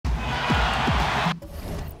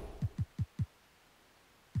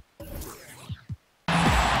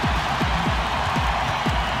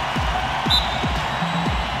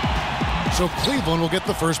So Cleveland will get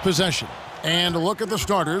the first possession. And a look at the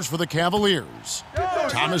starters for the Cavaliers.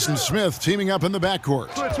 Thomas and Smith teaming up in the backcourt.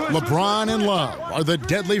 LeBron and Love are the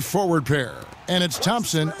deadly forward pair. And it's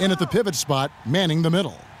Thompson in at the pivot spot, manning the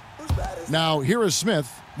middle. Now here is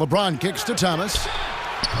Smith. LeBron kicks to Thomas.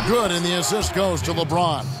 Good, and the assist goes to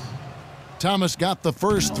LeBron. Thomas got the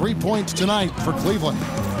first 3 points tonight for Cleveland.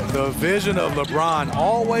 The vision of LeBron,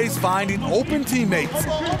 always finding open teammates.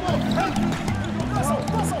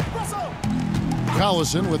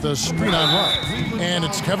 Collison with a screen on Love. And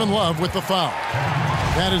it's Kevin Love with the foul.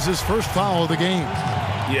 That is his first foul of the game.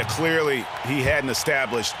 Yeah, clearly he had an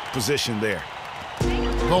established position there.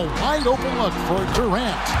 The wide open look for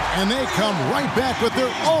Durant. And they come right back with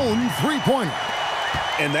their own three-pointer.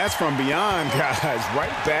 And that's from beyond, guys,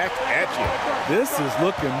 right back at you. This is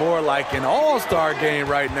looking more like an all-star game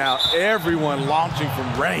right now. Everyone launching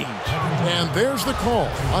from range. And there's the call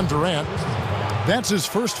on Durant. That's his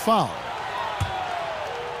first foul.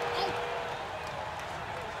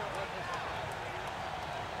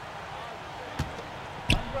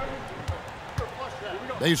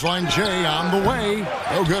 Baseline J on the way.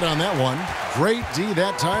 No good on that one. Great D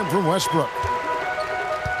that time from Westbrook.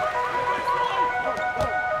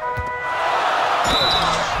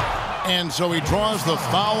 And so he draws the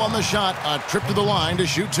foul on the shot. A trip to the line to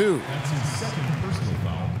shoot two. That's his second personal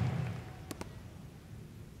foul.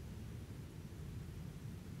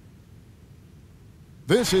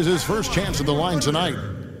 This is his first chance at the line tonight.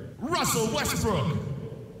 Russell Westbrook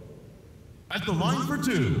at the line for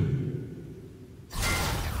two.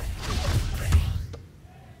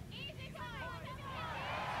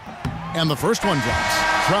 And the first one drops.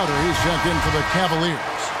 Crowder, he's checked in for the Cavaliers.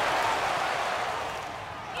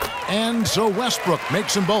 And so Westbrook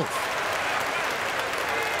makes them both.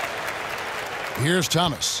 Here's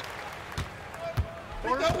Thomas.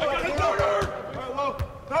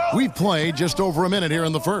 We've played just over a minute here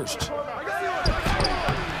in the first.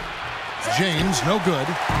 James, no good.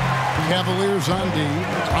 Cavaliers on D.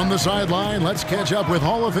 On the sideline, let's catch up with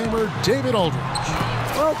Hall of Famer David Aldridge.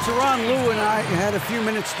 Well, Tyronn Lue and I had a few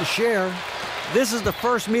minutes to share. This is the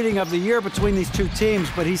first meeting of the year between these two teams,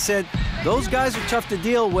 but he said those guys are tough to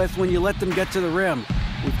deal with when you let them get to the rim.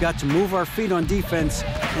 We've got to move our feet on defense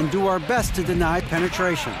and do our best to deny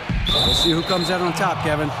penetration. We'll see who comes out on top,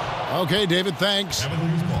 Kevin. Okay, David, thanks.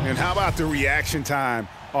 And how about the reaction time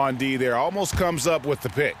on D there? Almost comes up with the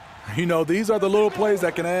pick. You know, these are the little plays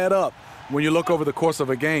that can add up when you look over the course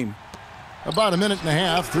of a game. About a minute and a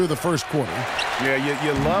half through the first quarter. Yeah,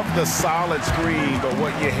 you love the solid screen, but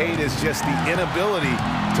what you hate is just the inability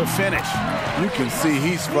to finish. You can see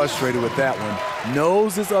he's frustrated with that one.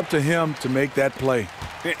 Knows it's up to him to make that play.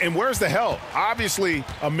 And where's the help? Obviously,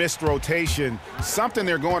 a missed rotation, something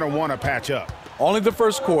they're going to want to patch up. Only the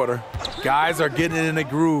first quarter. Guys are getting in a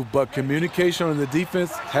groove, but communication on the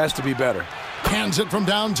defense has to be better. Hands it from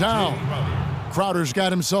downtown. Crowder's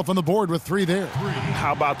got himself on the board with three there.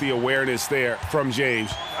 How about the awareness there from James?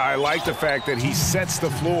 I like the fact that he sets the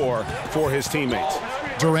floor for his teammates.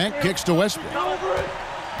 Durant kicks to Westbrook.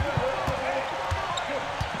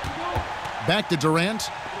 Back to Durant.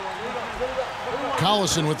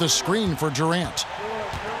 Collison with the screen for Durant.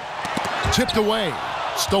 Tipped away.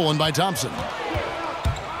 Stolen by Thompson.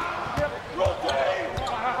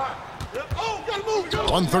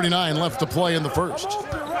 1:39 left to play in the first.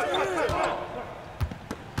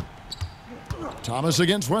 Thomas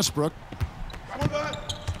against Westbrook.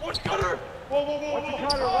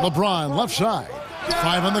 LeBron left side.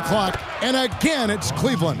 5 on the clock. And again, it's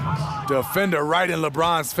Cleveland. Defender right in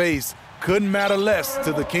LeBron's face. Couldn't matter less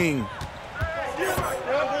to the king.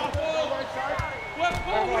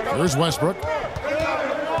 There's Westbrook.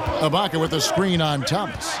 Ibaka with the screen on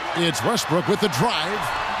Thomas. It's Westbrook with the drive.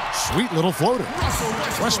 Sweet little floater.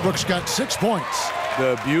 Westbrook's got 6 points.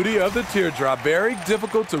 The beauty of the teardrop. Very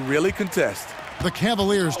difficult to really contest. The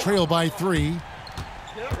Cavaliers trail by 3.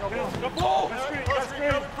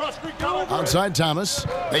 Outside Thomas.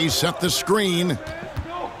 They set the screen.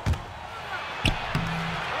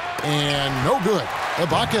 And no good.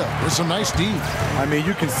 Ibaka with some nice D. I mean,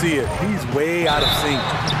 you can see it. He's way out of sync.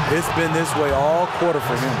 It's been this way all quarter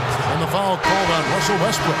for him. And the foul called on Russell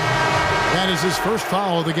Westbrook. That is his first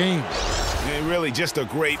foul of the game. And really just a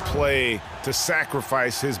great play to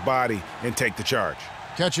sacrifice his body and take the charge.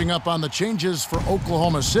 Catching up on the changes for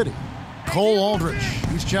Oklahoma City. Cole Aldridge,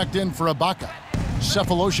 he's checked in for Ibaka.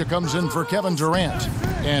 Cephalosha comes in for Kevin Durant.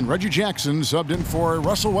 And Reggie Jackson subbed in for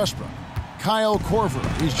Russell Westbrook. Kyle Korver,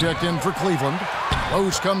 he's checked in for Cleveland.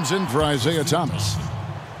 Rose comes in for Isaiah Thomas.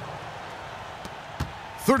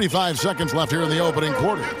 35 seconds left here in the opening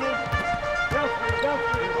quarter.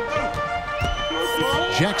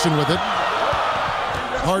 Jackson with it.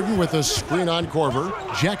 Harden with a screen on Korver.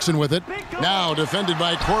 Jackson with it. Now defended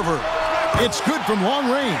by Korver. It's good from long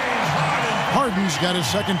range. Harden's got his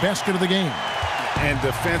second basket of the game. And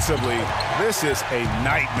defensively, this is a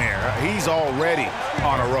nightmare. He's already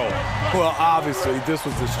on a roll. Well, obviously, this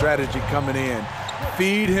was the strategy coming in.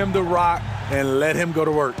 Feed him the rock and let him go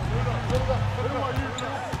to work.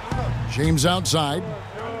 James outside.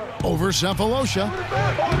 Over Cephalosha.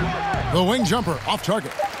 The wing jumper off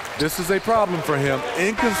target. This is a problem for him.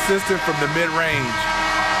 Inconsistent from the mid-range.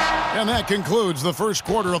 And that concludes the first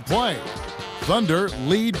quarter of play. Thunder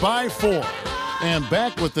lead by 4. And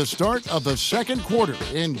back with the start of the second quarter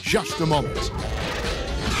in just a moment.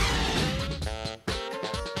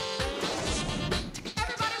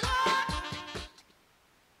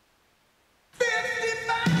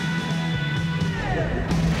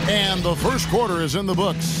 And the first quarter is in the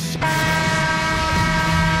books.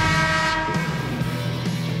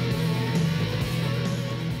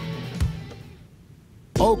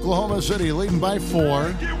 Oklahoma City leading by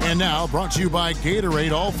 4. And now brought to you by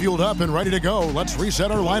Gatorade, all fueled up and ready to go. Let's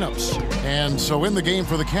reset our lineups. And so in the game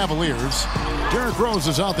for the Cavaliers, Derrick Rose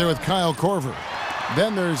is out there with Kyle Korver.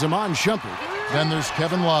 Then there's Iman Shumpert. Then there's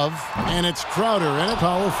Kevin Love. And it's Crowder and a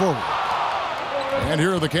power forward. And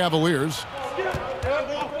here are the Cavaliers.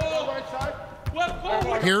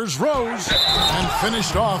 Here's Rose. And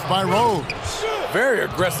finished off by Rose. Very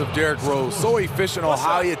aggressive, Derrick Rose. So efficient on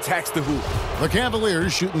how he attacks the hoop. The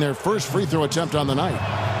Cavaliers shooting their first free throw attempt on the night.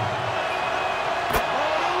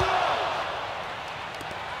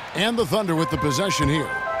 And the Thunder with the possession here.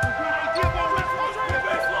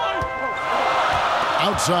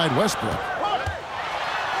 Outside Westbrook.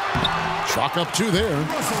 Chalk up 2 there.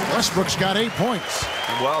 Westbrook's got 8 points.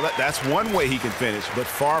 Well, that's one way he can finish, but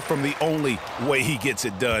far from the only way he gets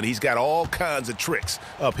it done. He's got all kinds of tricks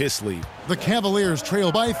up his sleeve. The Cavaliers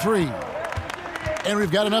trail by 3. And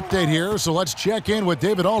we've got an update here, so let's check in with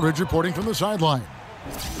David Aldridge reporting from the sideline.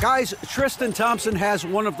 Guys, Tristan Thompson has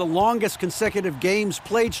one of the longest consecutive games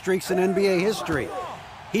played streaks in NBA history.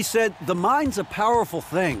 He said, "The mind's a powerful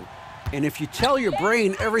thing, and if you tell your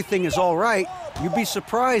brain everything is all right, you'd be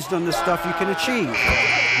surprised on the stuff you can achieve.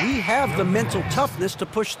 We have the mental toughness to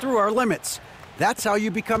push through our limits. That's how you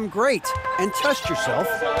become great and test yourself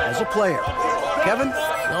as a player." Kevin?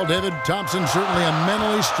 Well, David, Thompson certainly a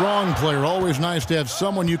mentally strong player. Always nice to have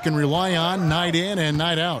someone you can rely on night in and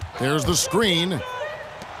night out. There's the screen.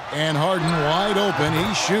 And Harden wide open.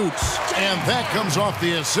 He shoots. And that comes off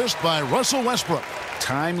the assist by Russell Westbrook.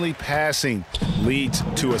 Timely passing leads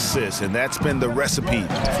to assists, and that's been the recipe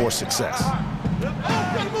for success.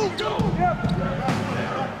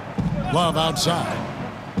 Love outside.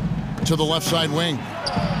 To the left side wing.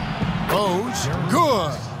 Rose.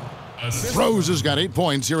 Good. Rose has got 8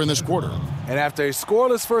 points here in this quarter. And after a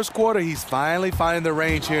scoreless first quarter, he's finally finding the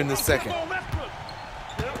range here in the second.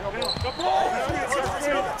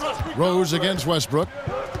 Rose against Westbrook.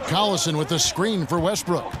 Collison with the screen for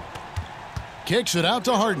Westbrook. Kicks it out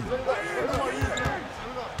to Harden.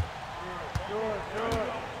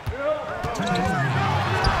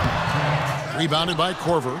 Rebounded by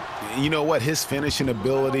Korver. You know what? His finishing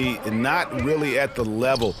ability, not really at the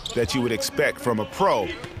level that you would expect from a pro,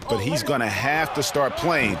 but he's going to have to start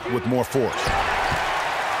playing with more force.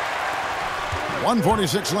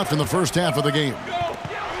 1:46 left in the first half of the game.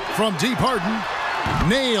 From deep, Harden.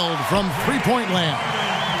 Nailed from three-point land.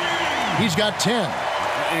 He's got 10.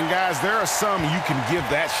 And, guys, there are some you can give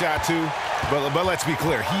that shot to, but let's be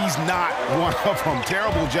clear. He's not one of them.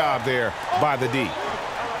 Terrible job there by the D.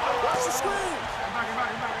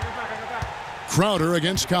 Crowder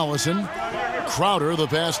against Collison. Crowder the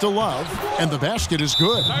pass to Love, and the basket is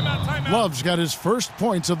good. Love's got his first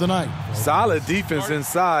points of the night. Solid defense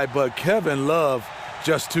inside, but Kevin Love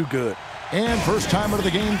just too good. And first timer of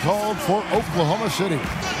the game called for Oklahoma City.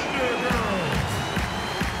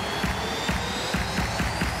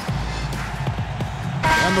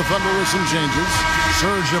 And the Thunder with some changes.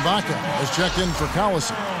 Serge Ibaka has checked in for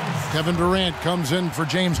Collison. Kevin Durant comes in for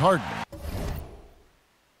James Harden.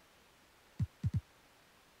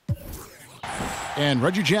 And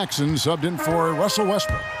Reggie Jackson subbed in for Russell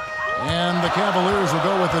Westbrook. And the Cavaliers will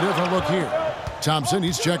go with a different look here. Thompson,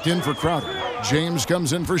 he's checked in for Crowder. James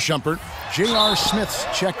comes in for Shumpert. J.R. Smith's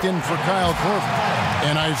checked in for Kyle Korver.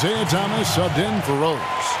 And Isaiah Thomas subbed in for Rose.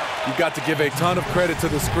 You got to give a ton of credit to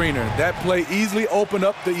the screener. That play easily opened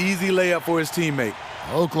up the easy layup for his teammate.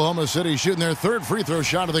 Oklahoma City shooting their third free throw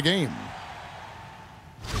shot of the game.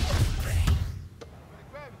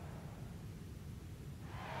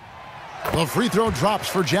 The free throw drops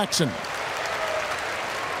for Jackson.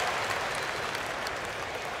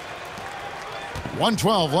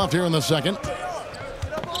 .112 left here in the second.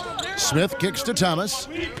 Smith kicks to Thomas.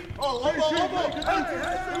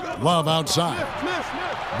 Love outside.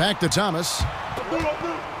 Back to Thomas.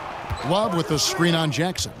 Love with the screen on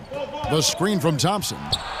Jackson. The screen from Thompson.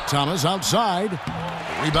 Thomas outside.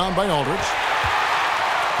 Rebound by Aldridge.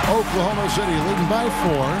 Oklahoma City leading by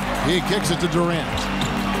 4. He kicks it to Durant.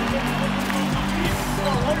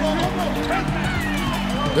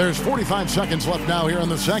 There's 45 seconds left now here in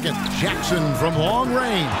the second. Jackson from long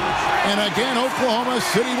range. And again, Oklahoma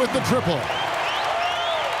City with the triple.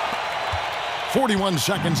 41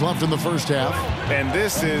 seconds left in the first half. And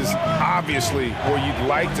this is obviously where you'd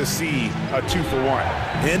like to see a 2-for-1.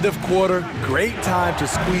 End of quarter, great time to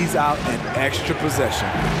squeeze out an extra possession.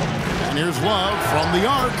 And here's Love from the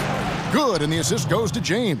arc. Good, and the assist goes to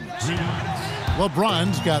James.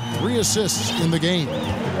 LeBron's got 3 assists in the game.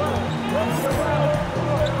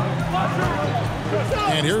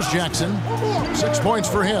 And here's Jackson. 6 points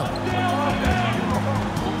for him.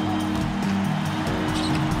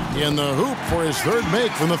 In the hoop for his 3rd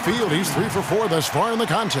make from the field. He's 3 for 4 thus far in the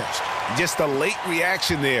contest. Just a late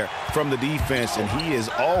reaction there from the defense, and he is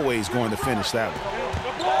always going to finish that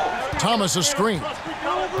one. Thomas a screen.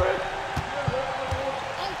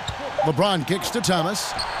 LeBron kicks to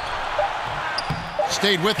Thomas.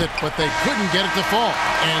 Stayed with it, but they couldn't get it to fall.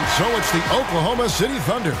 And so it's the Oklahoma City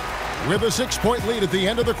Thunder with a 6-point lead at the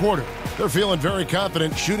end of the quarter. They're feeling very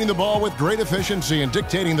confident, shooting the ball with great efficiency and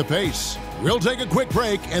dictating the pace. We'll take a quick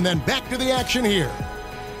break and then back to the action here.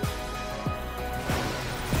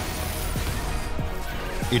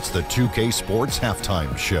 It's the 2K Sports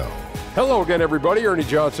Halftime Show. Hello again, everybody. Ernie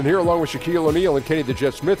Johnson here, along with Shaquille O'Neal and Kenny the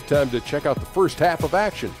Jet Smith. Time to check out the first half of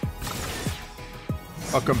action.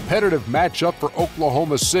 A competitive matchup for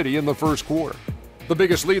Oklahoma City in the first quarter. The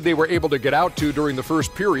biggest lead they were able to get out to during the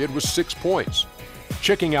first period was 6 points.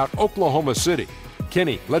 Checking out Oklahoma City.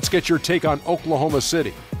 Kenny, let's get your take on Oklahoma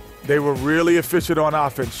City. They were really efficient on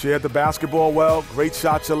offense, shared the basketball well, great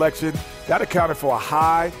shot selection. That accounted for a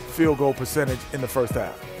high field goal percentage in the first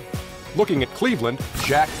half. Looking at Cleveland,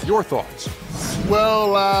 Jack, your thoughts?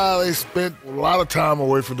 Well, they spent a lot of time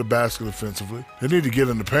away from the basket offensively. They need to get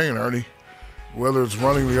in the paint, Ernie. Whether it's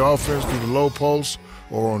running the offense through the low post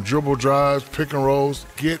or on dribble drives, pick and rolls,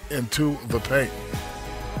 get into the paint.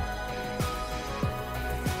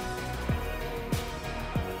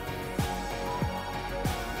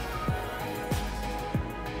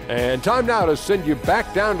 And time now to send you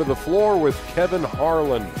back down to the floor with Kevin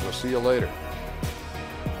Harlan. We'll see you later.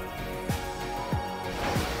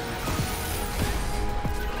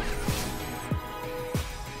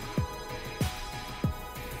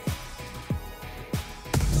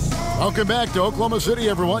 Welcome back to Oklahoma City,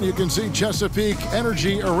 everyone. You can see Chesapeake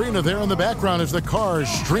Energy Arena there in the background as the cars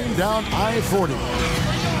stream down I-40.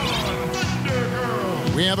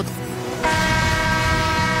 We have a...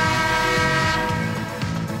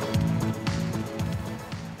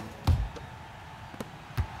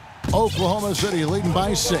 Oklahoma City leading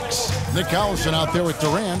by 6. Nick Collison out there with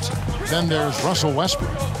Durant. Then there's Russell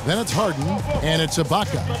Westbrook. Then it's Harden, and it's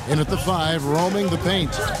Ibaka in at the 5, roaming the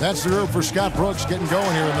paint. That's the room for Scott Brooks getting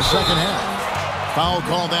going here in the second half. Foul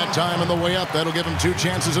call that time on the way up. That'll give him 2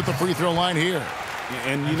 chances at the free throw line here.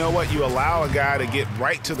 And you know what? You allow a guy to get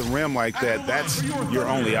right to the rim like that, that's your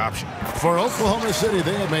only option. For Oklahoma City,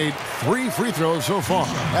 they have made 3 free throws so far.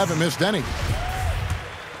 Haven't missed any.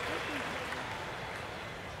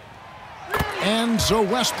 And so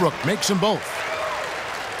Westbrook makes them both.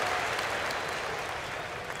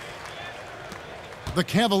 The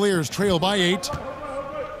Cavaliers trail by 8.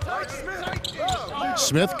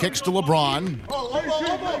 Smith kicks to LeBron.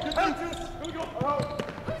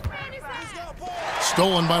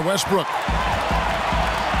 Stolen by Westbrook.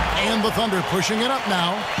 And the Thunder pushing it up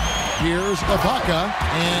now. Here's Ibaka,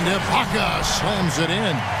 and Ibaka slams it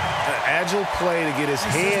in. Agile play to get his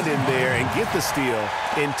hand in there and get the steal.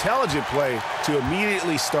 Intelligent play to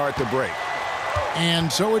immediately start the break.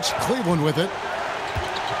 And so it's Cleveland with it.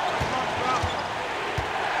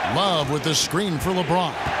 Love with the screen for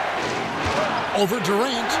LeBron. Over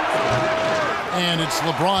Durant. And it's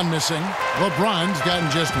LeBron missing. LeBron's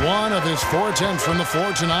gotten just 1 of his 4 attempts from the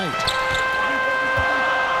floor tonight.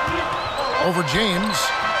 Over James.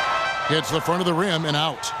 Hits the front of the rim and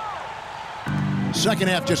out. Second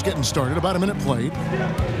half just getting started. About a minute played.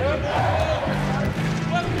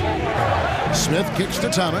 Smith kicks to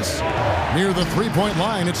Thomas. Near the 3-point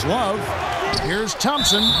line, it's Love. Here's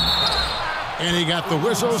Thompson. And he got the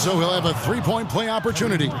whistle, so he'll have a 3-point play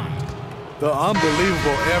opportunity. The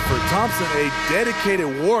unbelievable effort. Thompson, a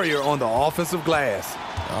dedicated warrior on the offensive glass.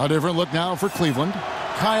 A different look now for Cleveland.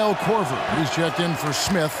 Kyle Korver, he's checked in for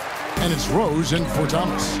Smith, and it's Rose in for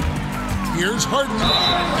Thomas. Here's Harden.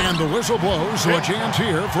 And the whistle blows, so a chance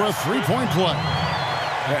here for a three-point play.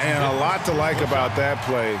 And a lot to like about that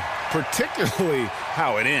play, particularly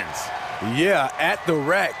how it ends. Yeah, at the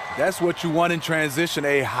rack. That's what you want in transition,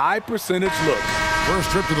 a high percentage look.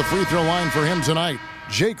 First trip to the free throw line for him tonight.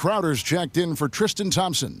 Jay Crowder's checked in for Tristan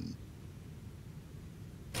Thompson.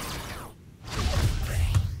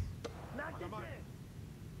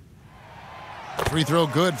 Free throw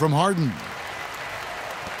good from Harden.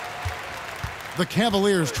 The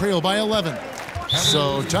Cavaliers trail by 11.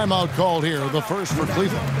 So timeout called here, the first for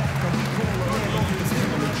Cleveland.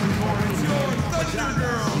 Thunder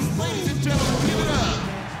Girls, ladies and gentlemen, give it up.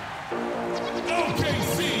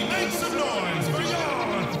 OKC, make some noise for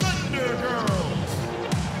your Thunder Girls.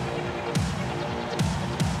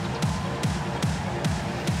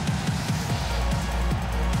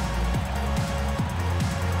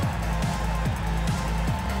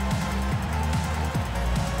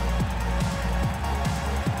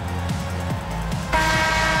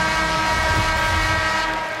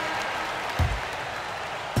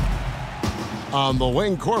 On the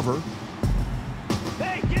wing, Korver.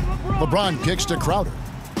 LeBron kicks to Crowder.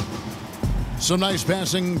 Some nice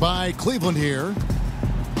passing by Cleveland here.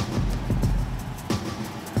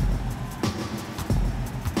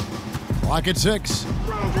 Clock at 6.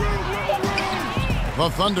 The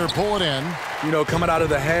Thunder pull it in. You know, coming out of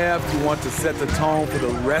the half, you want to set the tone for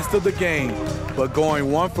the rest of the game. But going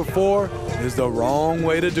 1 for 4 is the wrong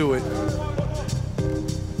way to do it.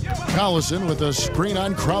 Collison with a screen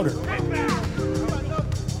on Crowder.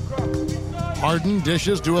 Harden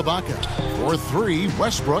dishes to Ibaka. For 3,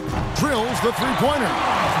 Westbrook drills the three-pointer.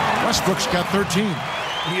 Westbrook's got 13.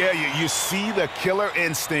 Yeah, you see the killer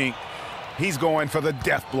instinct. He's going for the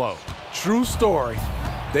death blow. True story.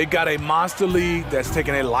 They got a monster lead that's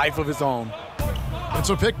taking a life of its own. It's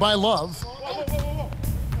a pick by Love.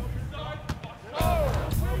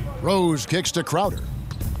 Rose kicks to Crowder.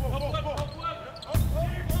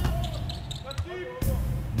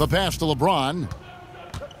 The pass to LeBron.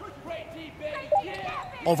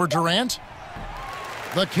 Over Durant.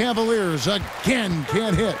 The Cavaliers again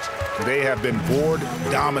can't hit. They have been board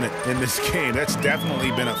dominant in this game. That's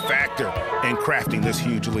definitely been a factor in crafting this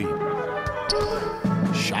huge lead.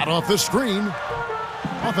 Shot off the screen.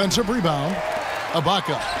 Offensive rebound.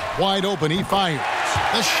 Ibaka wide open. He fires.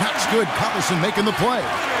 The shot's good. Collison making the play.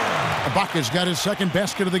 Ibaka's got his second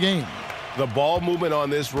basket of the game. The ball movement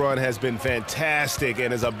on this run has been fantastic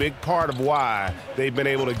and is a big part of why they've been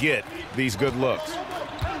able to get these good looks.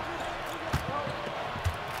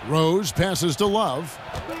 Rose passes to Love.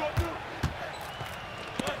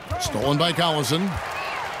 Stolen by Collison.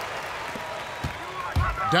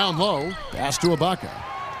 Down low, pass to Ibaka.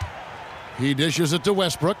 He dishes it to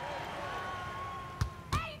Westbrook.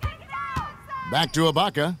 Back to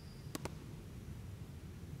Ibaka.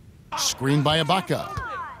 Screen by Ibaka.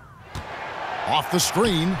 Off the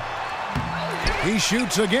screen. He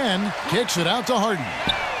shoots again, kicks it out to Harden.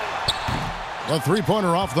 The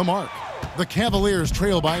three-pointer off the mark. The Cavaliers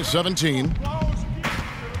trail by 17.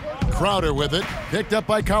 Crowder with it, picked up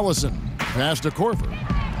by Collison. Pass to Korver.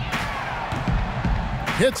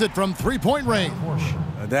 Hits it from three-point range.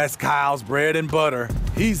 That's Kyle's bread and butter.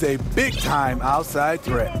 He's a big-time outside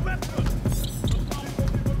threat.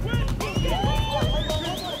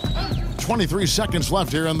 23 seconds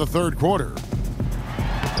left here in the third quarter.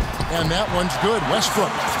 And that one's good.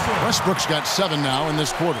 Westbrook's got 7 now in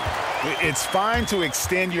this quarter. It's fine to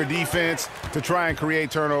extend your defense to try and create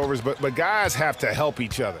turnovers, but guys have to help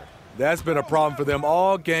each other. That's been a problem for them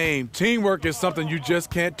all game. Teamwork is something you just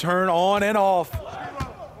can't turn on and off.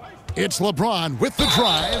 It's LeBron with the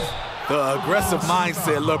drive. The aggressive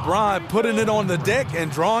mindset. LeBron putting it on the deck and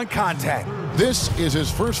drawing contact. This is his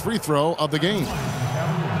first free throw of the game.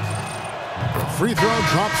 Free throw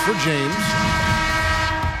drops for James.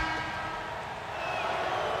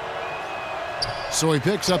 So he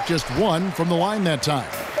picks up just 1 from the line that time.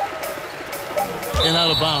 And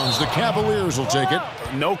out of bounds, the Cavaliers will take it.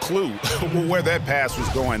 No clue where that pass was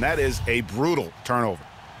going. That is a brutal turnover.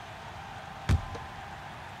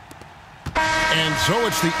 And so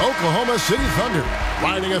it's the Oklahoma City Thunder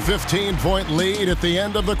riding a 15-point lead at the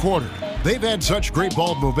end of the quarter. They've had such great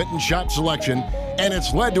ball movement and shot selection, and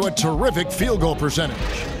it's led to a terrific field goal percentage.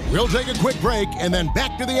 We'll take a quick break and then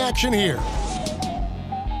back to the action here.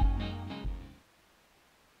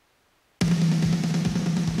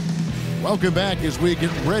 Welcome back as we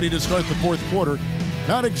get ready to start the fourth quarter.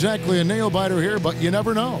 Not exactly a nail-biter here, but you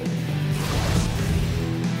never know.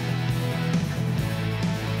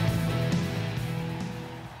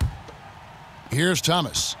 Here's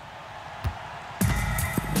Thomas.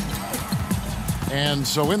 And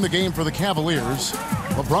so in the game for the Cavaliers,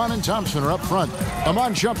 LeBron and Thompson are up front.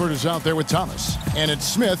 Amon Shumpert is out there with Thomas. And it's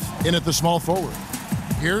Smith in at the small forward.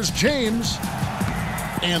 Here's James.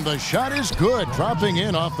 And the shot is good, dropping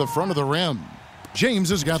in off the front of the rim. James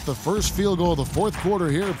has got the first field goal of the fourth quarter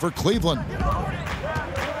here for Cleveland.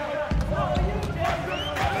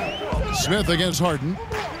 Smith against Harden.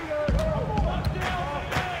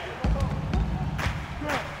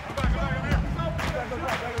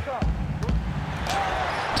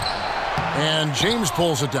 And James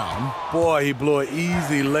pulls it down. Boy, he blew an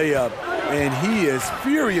easy layup, and he is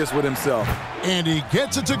furious with himself. And he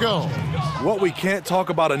gets it to go. What we can't talk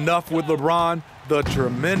about enough with LeBron, the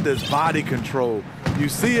tremendous body control. You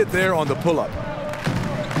see it there on the pull-up.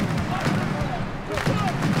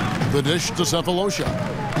 The dish to Cephalosha.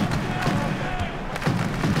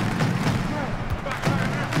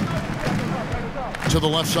 To the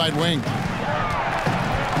left side wing.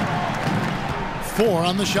 4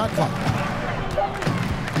 on the shot clock.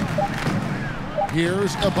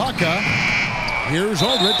 Here's Ibaka. Here's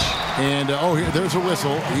Aldridge. And, there's a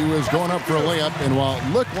whistle. He was going up for a layup, and while it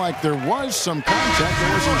looked like there was some contact,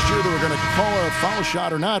 I wasn't sure they were going to call a foul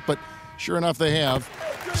shot or not, but sure enough they have.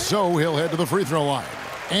 So he'll head to the free throw line.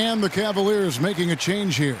 And the Cavaliers making a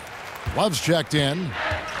change here. Love's checked in.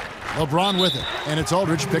 LeBron with it, and it's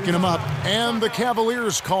Aldridge picking him up. And the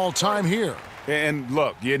Cavaliers call time here. And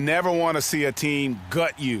look, you never want to see a team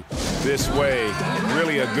gut you this way.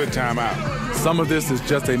 Really a good timeout. Some of this is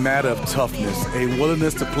just a matter of toughness, a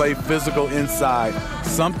willingness to play physical inside,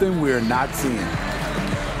 something we're not seeing.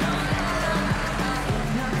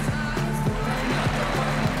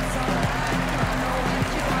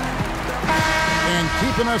 And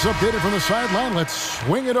keeping us updated from the sideline, let's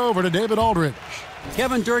swing it over to David Aldridge.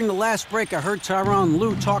 Kevin, during the last break, I heard Tyronn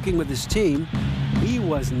Lue talking with his team. He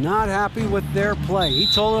was not happy with their play. He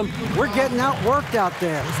told them, we're getting outworked out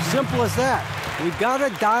there. Simple as that. We've got to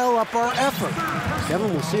dial up our effort.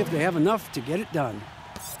 Kevin, we'll see if they have enough to get it done.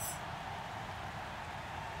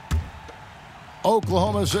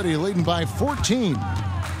 Oklahoma City leading by 14.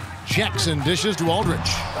 Jackson dishes to Aldridge.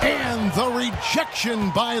 And the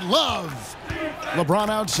rejection by Love. LeBron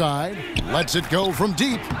outside. Lets it go from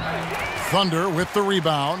deep. Thunder with the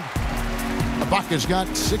rebound. Ibaka's got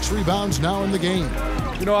 6 rebounds now in the game.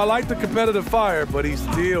 You know, I like the competitive fire, but he's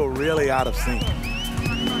still really out of sync.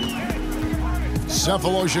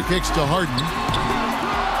 Cephalosha kicks to Harden.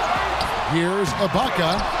 Here's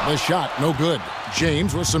Ibaka. The shot, no good.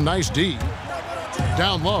 James with some nice D.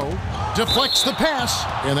 Down low. Deflects the pass.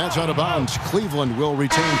 And that's out of bounds. Cleveland will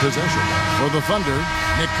retain possession. For the Thunder,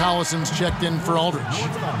 Nick Collison's checked in for Aldridge.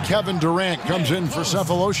 Kevin Durant comes in for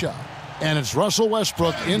Cephalosha. And it's Russell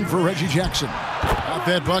Westbrook in for Reggie Jackson. Got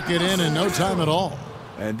that bucket in no time at all.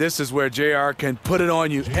 And this is where JR can put it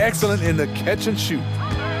on you. Excellent in the catch and shoot.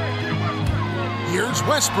 Here's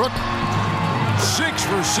Westbrook. 6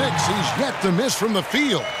 for 6. He's yet to miss from the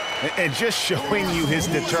field. And just showing you his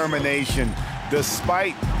determination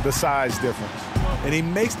despite the size difference. And he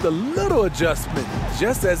makes the little adjustment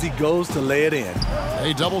just as he goes to lay it in.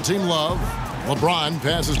 They double-team Love. LeBron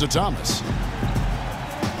passes to Thomas.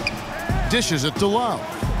 Dishes it to Love.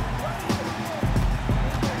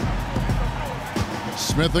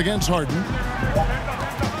 Smith against Harden.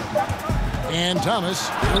 And Thomas,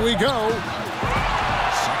 here we go.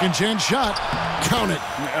 Second chance shot. Count it.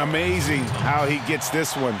 Amazing how he gets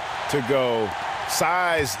this one to go.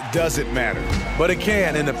 Size doesn't matter. But it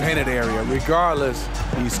can in the painted area. Regardless,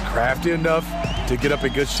 he's crafty enough to get up a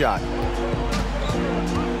good shot.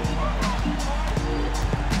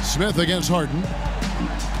 Smith against Harden.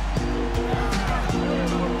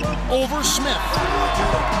 Over Smith.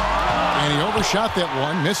 And he overshot that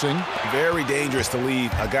one, missing. Very dangerous to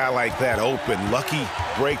leave a guy like that open. Lucky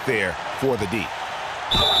break there for the D.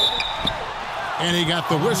 And he got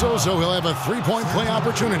the whistle, so he'll have a three-point play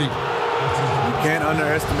opportunity. You can't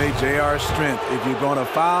underestimate JR's strength. If you're going to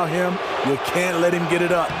foul him, you can't let him get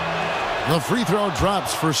it up. The free throw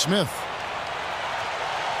drops for Smith.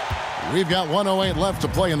 We've got 1:08 left to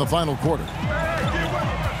play in the final quarter.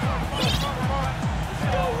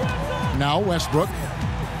 Now Westbrook.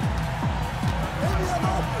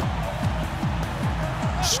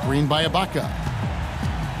 Screen by Ibaka.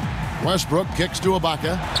 Westbrook kicks to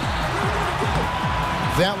Ibaka.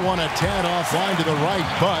 That one a tad offline to the right,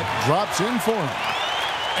 but drops in for him.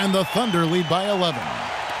 And the Thunder lead by 11.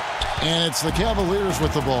 And it's the Cavaliers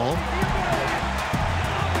with the ball.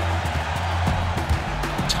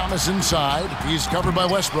 Thomas inside. He's covered by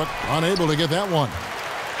Westbrook. Unable to get that one.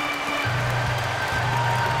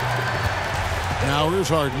 Now here's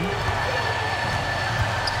Harden.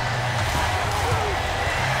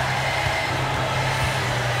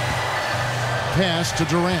 pass to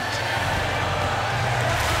Durant.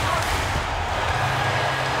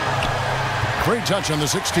 Great touch on the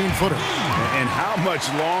 16-footer. And how much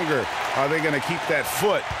longer are they going to keep that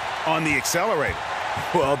foot on the accelerator?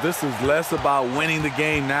 Well, this is less about winning the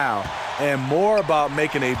game now and more about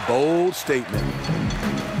making a bold statement.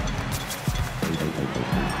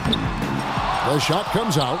 The shot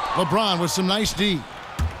comes out. LeBron with some nice D.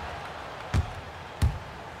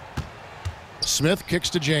 Smith kicks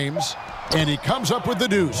to James, and he comes up with the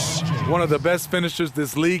deuce. One of the best finishers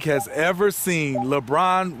this league has ever seen.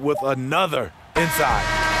 LeBron with another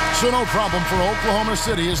inside. So no problem for Oklahoma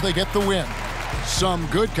City as they get the win. Some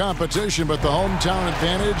good competition, but the hometown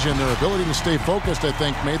advantage and their ability to stay focused, I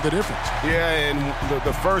think, made the difference. Yeah, and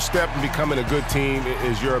the first step in becoming a good team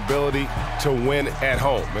is your ability to win at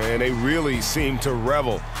home. And they really seem to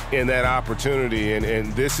revel in that opportunity,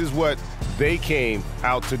 and this is what they came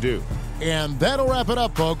out to do. And that'll wrap it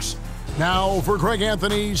up, folks. Now for Greg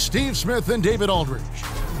Anthony, Steve Smith, and David Aldridge,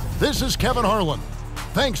 this is Kevin Harlan.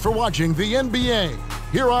 Thanks for watching the NBA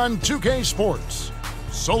here on 2K Sports.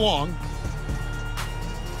 So long.